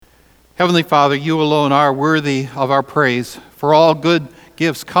Heavenly Father, you alone are worthy of our praise, for all good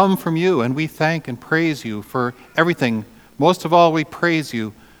gifts come from you, and we thank and praise you for everything. Most of all, we praise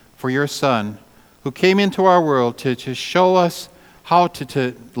you for your Son, who came into our world to show us how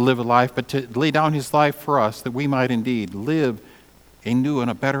to live a life, but to lay down his life for us, that we might indeed live a new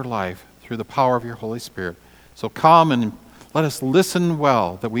and a better life through the power of your Holy Spirit. So come and let us listen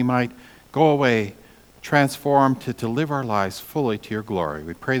well, that we might go away transformed to live our lives fully to your glory.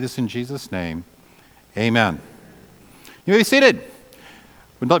 We pray this in Jesus' name. Amen. You may be seated.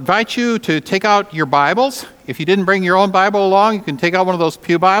 We'd invite you to take out your Bibles. If you didn't bring your own Bible along, you can take out one of those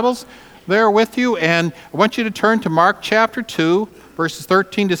pew Bibles there with you. And I want you to turn to Mark chapter 2, verses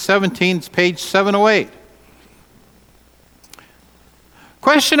 13 to 17. It's page 708.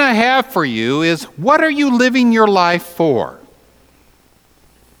 Question I have for you is, what are you living your life for?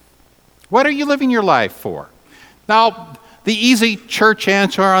 What are you living your life for? Now, the easy church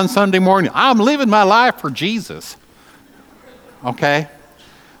answer on Sunday morning, I'm living my life for Jesus. Okay?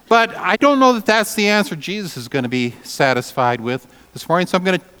 But I don't know that that's the answer Jesus is going to be satisfied with this morning, so I'm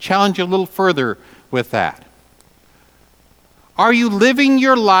going to challenge you a little further with that. Are you living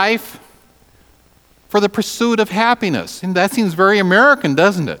your life for the pursuit of happiness? And that seems very American,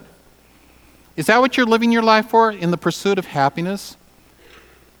 doesn't it? Is that what you're living your life for, in the pursuit of happiness?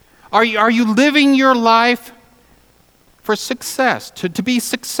 Are you living your life for success, to be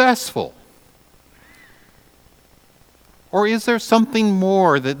successful? Or is there something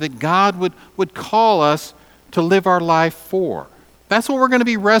more that God would call us to live our life for? That's what we're going to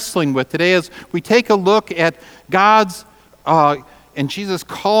be wrestling with today as we take a look at God's and Jesus'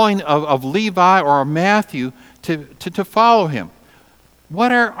 calling of Levi or Matthew to follow him.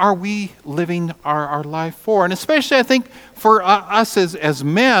 What are we living our life for? And especially, I think, for us as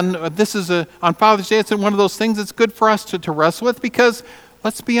men, this is on Father's Day, it's one of those things that's good for us to wrestle with, because,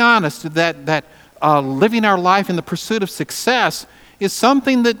 let's be honest, that living our life in the pursuit of success is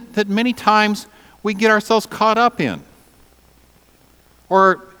something that many times we get ourselves caught up in.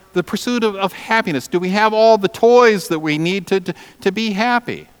 Or the pursuit of happiness. Do we have all the toys that we need to be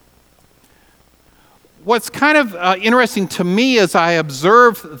happy? What's kind of interesting to me as I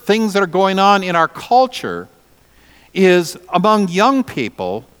observe things that are going on in our culture is among young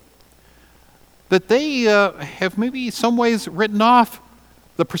people that they have maybe in some ways written off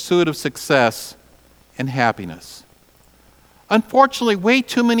the pursuit of success and happiness. Unfortunately, way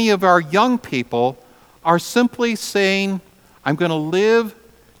too many of our young people are simply saying, I'm going to live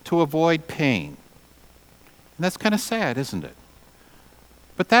to avoid pain. And that's kind of sad, isn't it?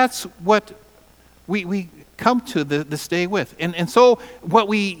 But that's what we come to this day with. And so what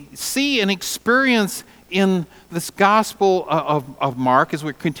we see and experience in this Gospel of Mark as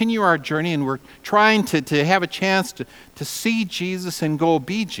we continue our journey and we're trying to have a chance to see Jesus and go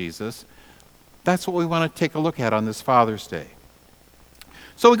be Jesus, that's what we want to take a look at on this Father's Day.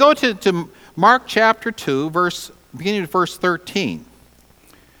 So we go to Mark chapter 2, beginning at verse 13.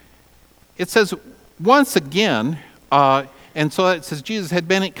 It says, once again, and so it says Jesus had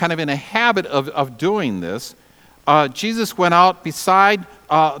been kind of in a habit of doing this. Jesus went out beside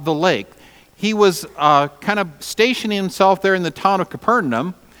the lake. He was kind of stationing himself there in the town of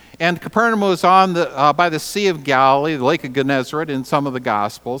Capernaum, and Capernaum was on by the Sea of Galilee, the Lake of Gennesaret in some of the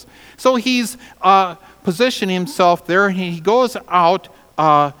Gospels. So he's positioning himself there, and he goes out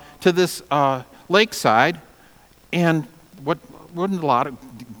to this lakeside, and wouldn't a lot of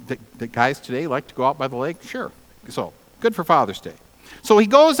the guys today like to go out by the lake? Sure. So good for Father's Day. So he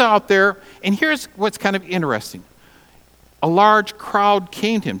goes out there, and here's what's kind of interesting. A large crowd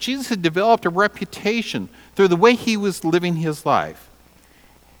came to him. Jesus had developed a reputation through the way he was living his life.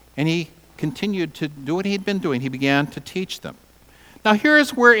 And he continued to do what he had been doing. He began to teach them. Now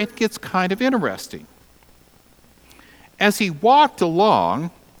here's where it gets kind of interesting. As he walked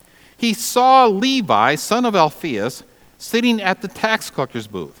along, he saw Levi, son of Alphaeus, sitting at the tax collector's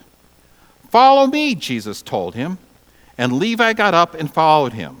booth. Follow me, Jesus told him. And Levi got up and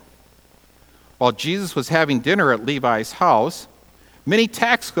followed him. While Jesus was having dinner at Levi's house, many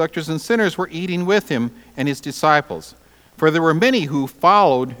tax collectors and sinners were eating with him and his disciples, for there were many who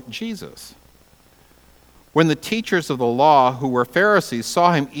followed Jesus. When the teachers of the law, who were Pharisees,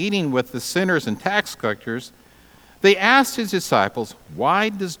 saw him eating with the sinners and tax collectors, they asked his disciples, "Why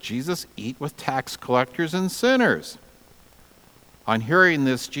does Jesus eat with tax collectors and sinners?" On hearing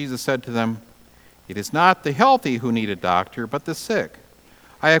this, Jesus said to them, "It is not the healthy who need a doctor, but the sick.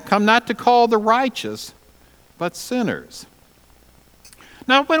 I have come not to call the righteous, but sinners."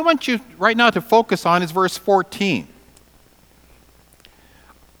 Now, what I want you right now to focus on is verse 14.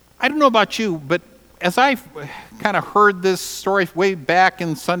 I don't know about you, but as I kind of heard this story way back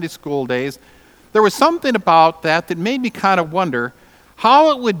in Sunday school days, there was something about that made me kind of wonder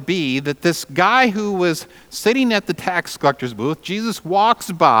how it would be that this guy who was sitting at the tax collector's booth, Jesus walks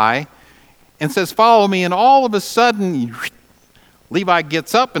by and says, "Follow me," and all of a sudden, Levi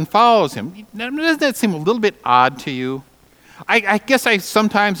gets up and follows him. Doesn't that seem a little bit odd to you? I guess I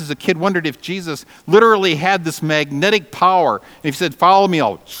sometimes as a kid wondered if Jesus literally had this magnetic power. If he said, "Follow me,"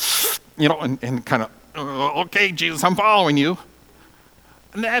 I'll, and kind of, "Okay, Jesus, I'm following you."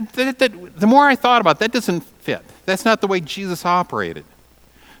 And the more I thought about it, that doesn't fit. That's not the way Jesus operated.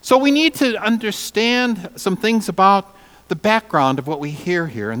 So we need to understand some things about the background of what we hear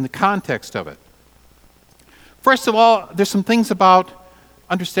here and the context of it. First of all, there's some things about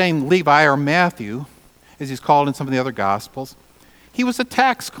understanding Levi, or Matthew, as he's called in some of the other Gospels. He was a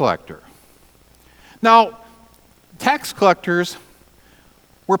tax collector. Now, tax collectors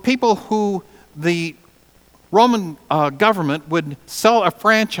were people who the Roman government would sell a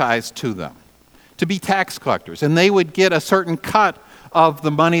franchise to them to be tax collectors, and they would get a certain cut of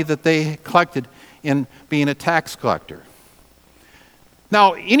the money that they collected in being a tax collector.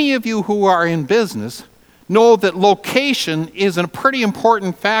 Now, any of you who are in business know that location is a pretty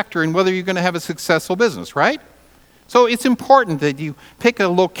important factor in whether you're going to have a successful business, right? So it's important that you pick a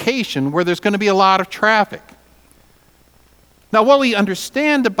location where there's going to be a lot of traffic. Now, what we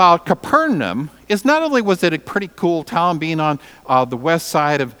understand about Capernaum is not only was it a pretty cool town being on the west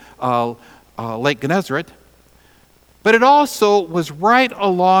side of Lake Gennesaret, but it also was right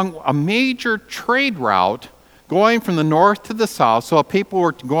along a major trade route going from the north to the south. So people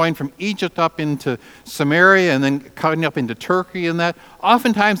were going from Egypt up into Samaria and then cutting up into Turkey and that.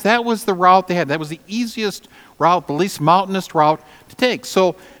 Oftentimes that was the route they had. That was the easiest route, the least mountainous route to take.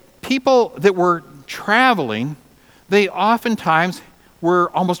 So people that were traveling, they oftentimes were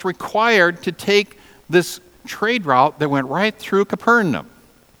almost required to take this trade route that went right through Capernaum.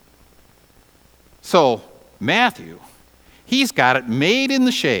 So Matthew, he's got it made in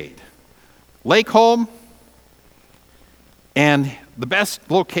the shade. Lake home, and the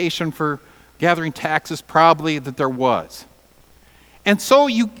best location for gathering taxes probably that there was. And so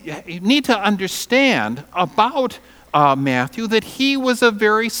you need to understand about Matthew that he was a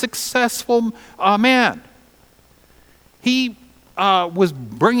very successful man. He was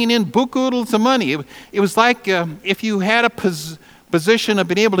bringing in bookloads of money. It was like if you had a position of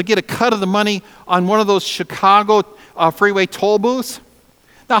being able to get a cut of the money on one of those Chicago freeway toll booths.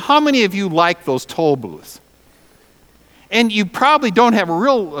 Now, how many of you like those toll booths? And you probably don't have a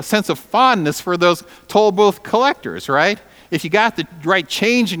real sense of fondness for those toll booth collectors, right? If you got the right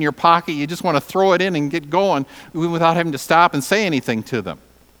change in your pocket, you just want to throw it in and get going without having to stop and say anything to them.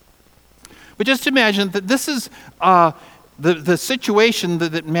 But just imagine that this is the situation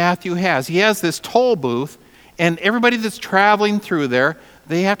that Matthew has. He has this toll booth, and everybody that's traveling through there,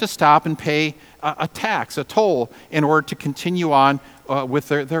 they have to stop and pay a tax, a toll, in order to continue on with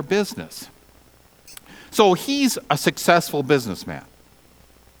their business. So he's a successful businessman.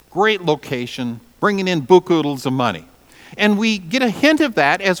 Great location, bringing in bookloads of money. And we get a hint of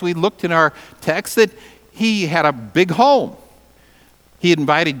that as we looked in our text that he had a big home. He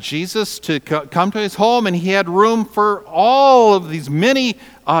invited Jesus to come to his home, and he had room for all of these many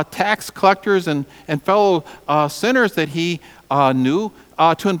tax collectors and fellow sinners that he knew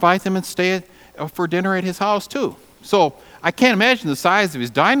to invite them and stay for dinner at his house too. So I can't imagine the size of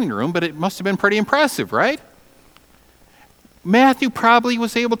his dining room, but it must have been pretty impressive, right? Matthew probably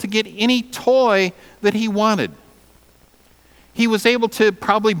was able to get any toy that he wanted. He was able to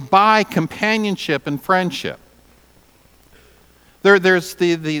probably buy companionship and friendship. There's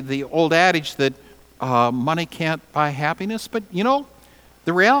the old adage that money can't buy happiness, but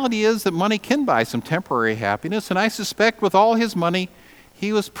the reality is that money can buy some temporary happiness, and I suspect with all his money,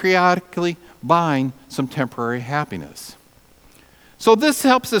 he was periodically buying some temporary happiness. So this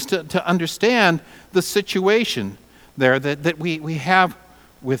helps us to understand the situation there that we have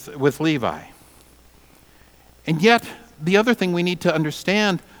with Levi. And yet, the other thing we need to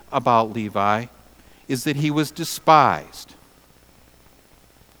understand about Levi is that he was despised.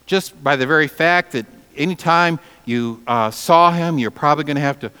 Just by the very fact that anytime you saw him, you're probably going to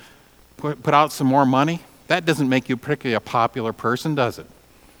have to put out some more money. That doesn't make you particularly a popular person, does it?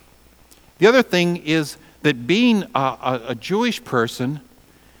 The other thing is that being a Jewish person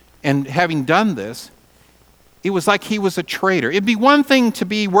and having done this, it was like he was a traitor. It'd be one thing to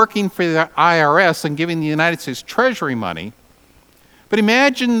be working for the IRS and giving the United States Treasury money, but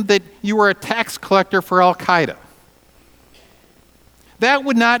imagine that you were a tax collector for Al-Qaeda. That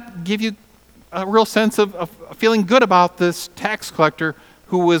would not give you a real sense of feeling good about this tax collector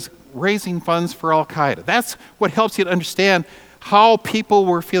who was raising funds for Al-Qaeda. That's what helps you to understand how people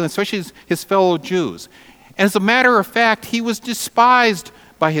were feeling, especially his fellow Jews. And as a matter of fact, he was despised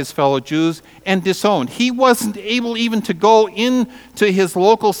by his fellow Jews and disowned. He wasn't able even to go into his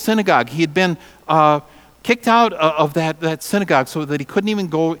local synagogue. He had been kicked out of that synagogue so that he couldn't even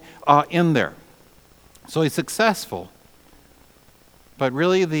go in there. So he's successful. But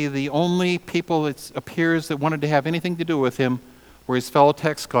really, the only people it appears that wanted to have anything to do with him were his fellow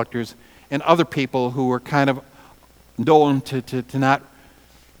tax collectors and other people who were kind of known to not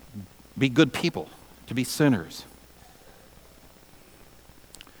be good people, to be sinners.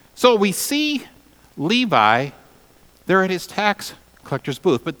 So we see Levi there at his tax collector's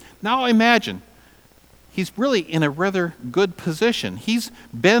booth. But now imagine, he's really in a rather good position. He's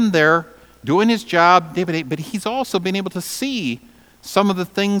been there doing his job day by day, but he's also been able to see some of the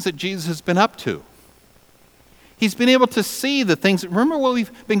things that Jesus has been up to. He's been able to see the things. Remember what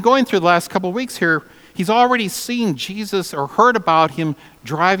we've been going through the last couple of weeks here. He's already seen Jesus or heard about him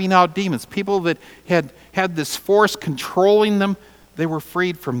driving out demons. People that had this force controlling them, they were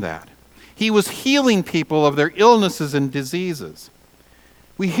freed from that. He was healing people of their illnesses and diseases.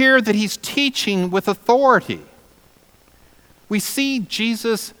 We hear that he's teaching with authority. We see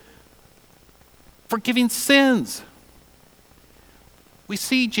Jesus forgiving sins. We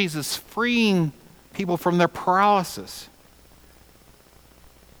see Jesus freeing people from their paralysis.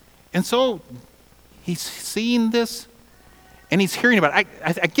 And so he's seeing this and he's hearing about it.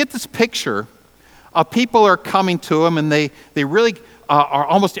 I get this picture of people are coming to him and they really are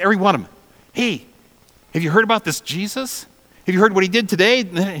almost every one of them. Hey, have you heard about this Jesus? Have you heard what he did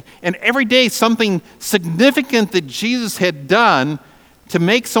today? And every day something significant that Jesus had done to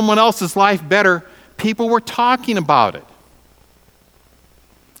make someone else's life better, people were talking about it.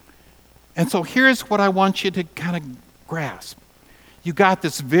 And so here's what I want you to kind of grasp. You got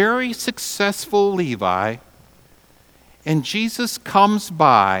this very successful Levi, and Jesus comes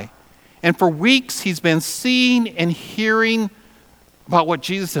by, and for weeks he's been seeing and hearing about what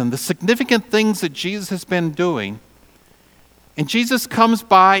Jesus did, the significant things that Jesus has been doing. And Jesus comes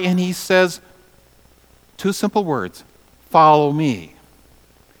by and he says two simple words, "Follow me."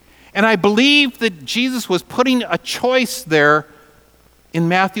 And I believe that Jesus was putting a choice there in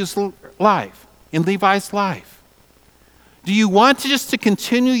Matthew's life, in Levi's life. Do you want to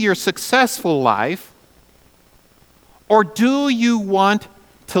continue your successful life, or do you want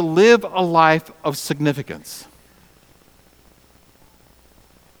to live a life of significance?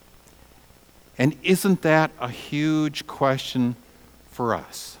 And isn't that a huge question for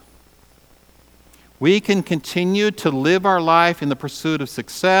us? We can continue to live our life in the pursuit of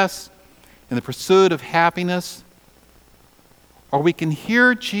success, in the pursuit of happiness, or we can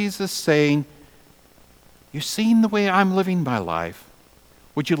hear Jesus saying, "You've seen the way I'm living my life.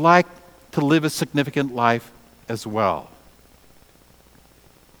 Would you like to live a significant life as well?"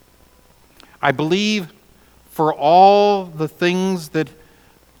 I believe for all the things that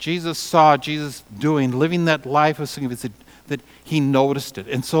Jesus saw Jesus doing, living that life of significance, that he noticed it.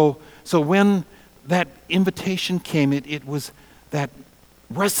 And so when that invitation came, it was that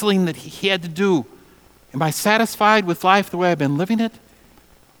wrestling that he had to do. Am I satisfied with life the way I've been living it?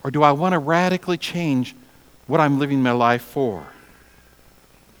 Or do I want to radically change what I'm living my life for?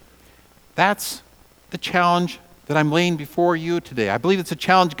 That's the challenge that I'm laying before you today. I believe it's a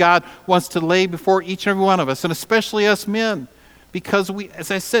challenge God wants to lay before each and every one of us, and especially us men, because we, as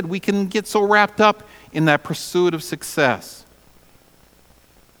I said, we can get so wrapped up in that pursuit of success.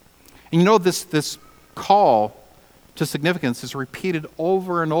 And you know, this call to significance is repeated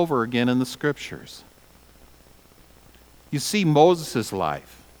over and over again in the scriptures. You see Moses'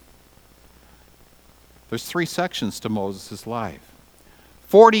 life. There's 3 sections to Moses' life.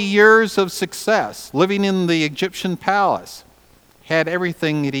 40 years of success, living in the Egyptian palace, had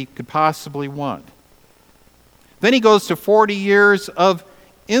everything that he could possibly want. Then he goes to 40 years of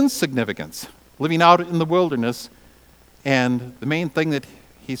insignificance, living out in the wilderness, and the main thing that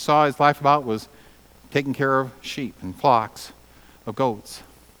he saw his life about was taking care of sheep and flocks of goats.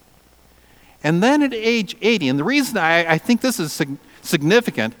 And then at age 80, and the reason I think this is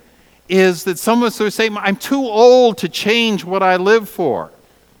significant is that some of us would say, "I'm too old to change what I live for."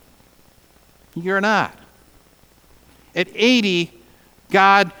 You're not. At 80,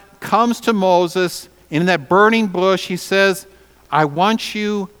 God comes to Moses, and in that burning bush, he says, "I want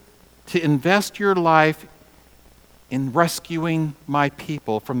you to invest your life in rescuing my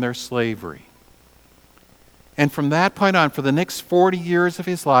people from their slavery." And from that point on, for the next 40 years of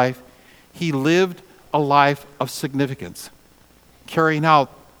his life, he lived a life of significance, carrying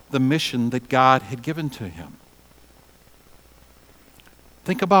out the mission that God had given to him.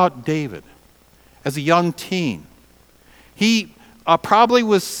 Think about David as a young teen. He probably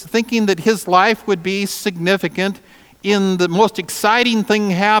was thinking that his life would be significant in the most exciting thing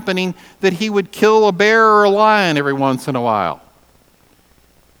happening, that he would kill a bear or a lion every once in a while.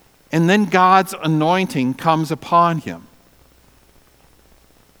 And then God's anointing comes upon him.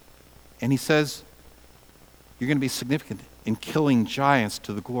 And he says, you're going to be significant in killing giants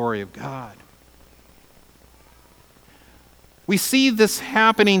to the glory of God. We see this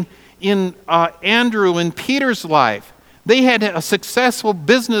happening in Andrew and Peter's life. They had a successful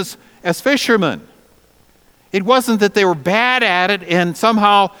business as fishermen. It wasn't that they were bad at it and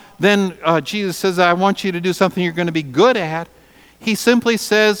somehow then Jesus says, I want you to do something you're going to be good at. He simply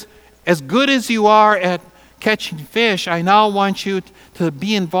says, as good as you are at catching fish, I now want you to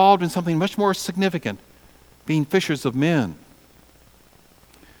be involved in something much more significant, being fishers of men.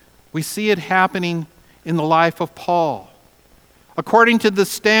 We see it happening in the life of Paul. According to the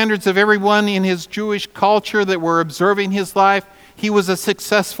standards of everyone in his Jewish culture that were observing his life, he was a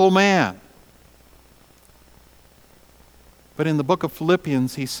successful man. But in the book of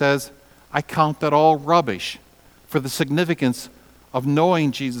Philippians, he says, I count that all rubbish for the significance of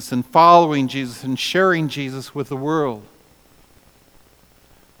knowing Jesus and following Jesus and sharing Jesus with the world.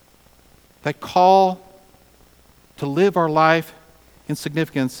 That call to live our life in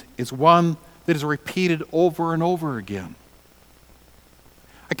significance is one that is repeated over and over again.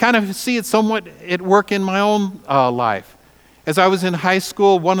 I kind of see it somewhat at work in my own life. As I was in high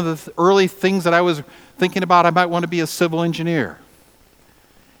school, one of the early things that I was thinking about, I might want to be a civil engineer.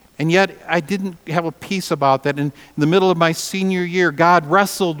 And yet, I didn't have a peace about that. In the middle of my senior year, God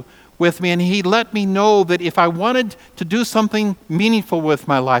wrestled with me, and He let me know that if I wanted to do something meaningful with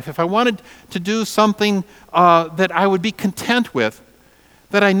my life, if I wanted to do something that I would be content with,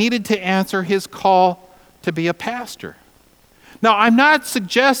 that I needed to answer His call to be a pastor. Now, I'm not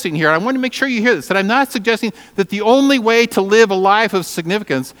suggesting here, I want to make sure you hear this, that I'm not suggesting that the only way to live a life of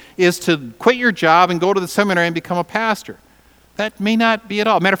significance is to quit your job and go to the seminary and become a pastor. That may not be at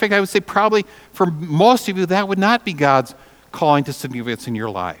all. Matter of fact, I would say probably for most of you, that would not be God's calling to significance in your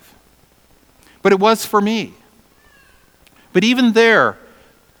life. But it was for me. But even there,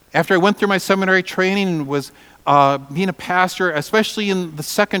 after I went through my seminary training and was being a pastor, especially in the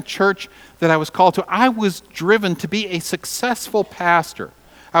second church that I was called to, I was driven to be a successful pastor.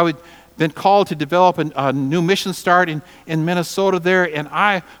 I would been called to develop a new mission start in Minnesota there, and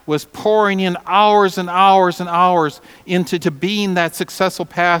I was pouring in hours and hours and hours into being that successful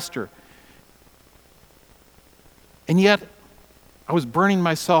pastor. And yet, I was burning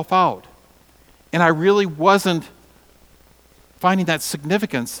myself out, and I really wasn't finding that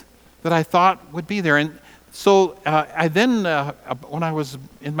significance that I thought would be there. And so I then, when I was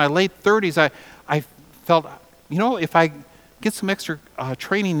in my late 30s, I felt, if I get some extra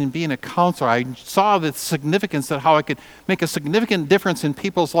training in being a counselor, I saw the significance of how I could make a significant difference in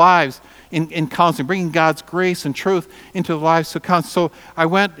people's lives in counseling, bringing God's grace and truth into the lives of counselors. So I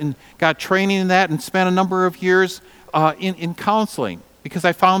went and got training in that and spent a number of years in counseling because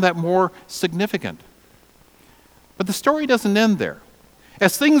I found that more significant. But the story doesn't end there.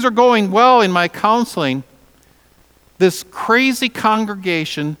 As things are going well in my counseling, this crazy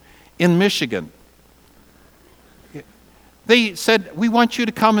congregation in Michigan, they said, we want you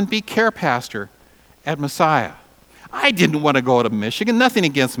to come and be care pastor at Messiah. I didn't want to go to Michigan, nothing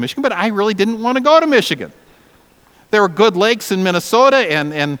against Michigan, but I really didn't want to go to Michigan. There were good lakes in Minnesota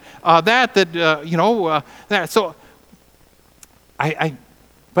and that. So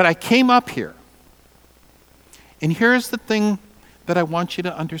but I came up here. And here's the thing that I want you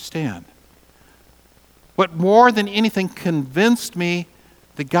to understand. What more than anything convinced me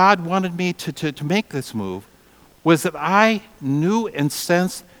that God wanted me to make this move was that I knew and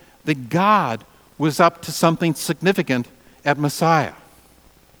sensed that God was up to something significant at Messiah.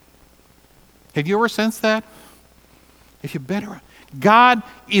 Have you ever sensed that? If you've been around, God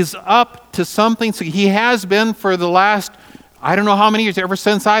is up to something. So He has been for the last, I don't know how many years, ever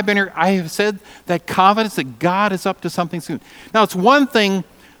since I've been here, I have said that confidence that God is up to something soon. Now, it's one thing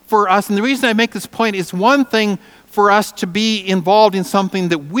for us, and the reason I make this point is one thing for us to be involved in something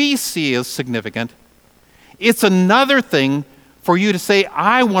that we see as significant. It's another thing for you to say,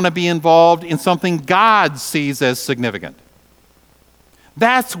 I want to be involved in something God sees as significant.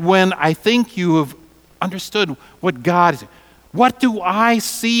 That's when I think you have understood what God is. What do I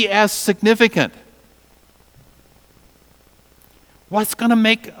see as significant? What's going to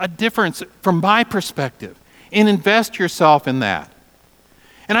make a difference from my perspective? And invest yourself in that.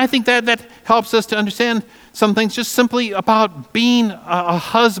 And I think that helps us to understand some things just simply about being a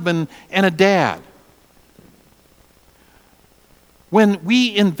husband and a dad. When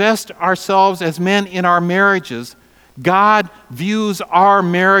we invest ourselves as men in our marriages, God views our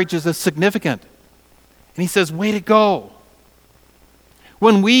marriages as significant. And he says, way to go.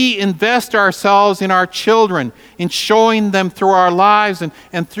 When we invest ourselves in our children, in showing them through our lives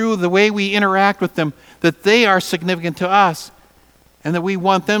and through the way we interact with them, that they are significant to us and that we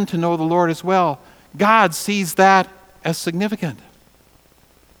want them to know the Lord as well, God sees that as significant.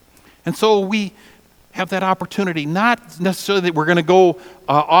 And so we have that opportunity, not necessarily that we're going to go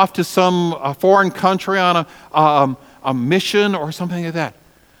off to some foreign country on a mission or something like that,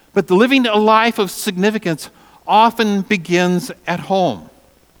 but living a life of significance often begins at home.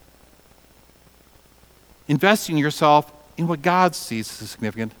 Investing yourself in what God sees as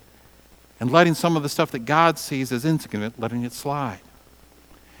significant and letting some of the stuff that God sees as insignificant, letting it slide.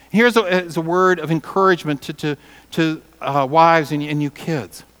 Here's a word of encouragement to wives and you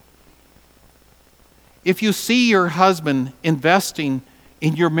kids. If you see your husband investing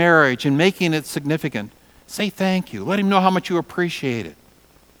in your marriage and making it significant, say thank you. Let him know how much you appreciate it.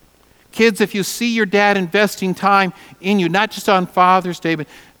 Kids, if you see your dad investing time in you, not just on Father's Day, but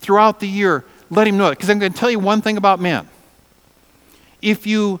throughout the year, let him know it. Because I'm going to tell you one thing about men. If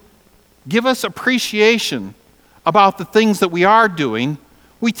you give us appreciation about the things that we are doing,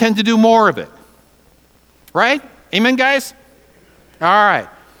 we tend to do more of it. Right? Amen, guys? All right.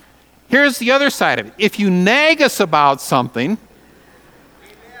 Here's the other side of it. If you nag us about something,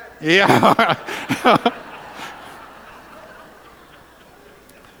 yeah.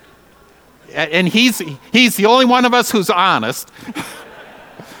 And he's the only one of us who's honest.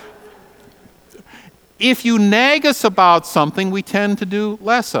 If you nag us about something, we tend to do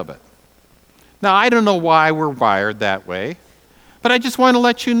less of it. Now, I don't know why we're wired that way, but I just want to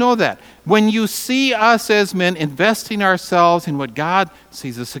let you know that. When you see us as men investing ourselves in what God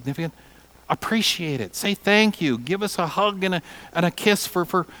sees as significant, appreciate it. Say thank you. Give us a hug and a kiss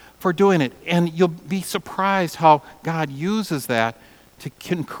for doing it. And you'll be surprised how God uses that to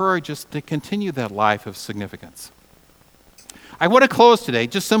encourage us to continue that life of significance. I want to close today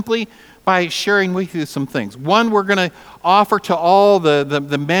just simply by sharing with you some things. One, we're going to offer to all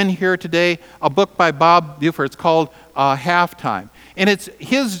the men here today a book by Bob Buford. It's called Halftime. And it's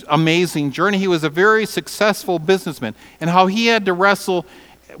his amazing journey. He was a very successful businessman, and how he had to wrestle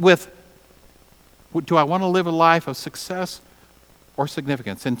with, do I want to live a life of success or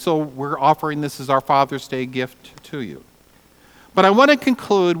significance? And so we're offering this as our Father's Day gift to you. But I want to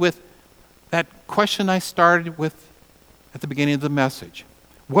conclude with that question I started with at the beginning of the message.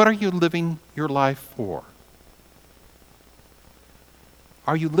 What are you living your life for?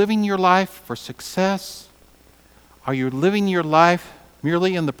 Are you living your life for success? Are you living your life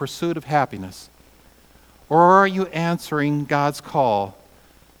merely in the pursuit of happiness? Or are you answering God's call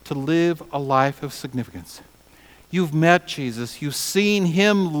to live a life of significance? You've met Jesus. You've seen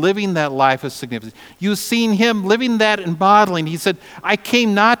him living that life of significance. You've seen him living that and modeling. He said, I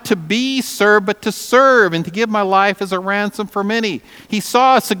came not to be served, but to serve and to give my life as a ransom for many. He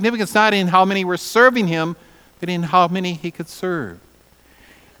saw significance not in how many were serving him, but in how many he could serve.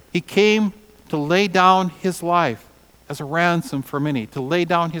 He came to lay down his life as a ransom for many, to lay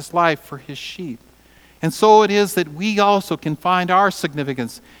down his life for his sheep. And so it is that we also can find our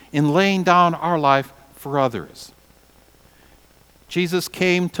significance in laying down our life for others. Jesus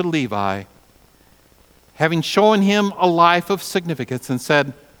came to Levi, having shown him a life of significance, and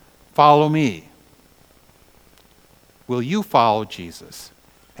said, follow me. Will you follow Jesus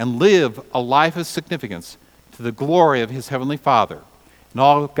and live a life of significance to the glory of his heavenly Father? And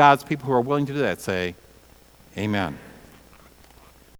all of God's people who are willing to do that say, amen.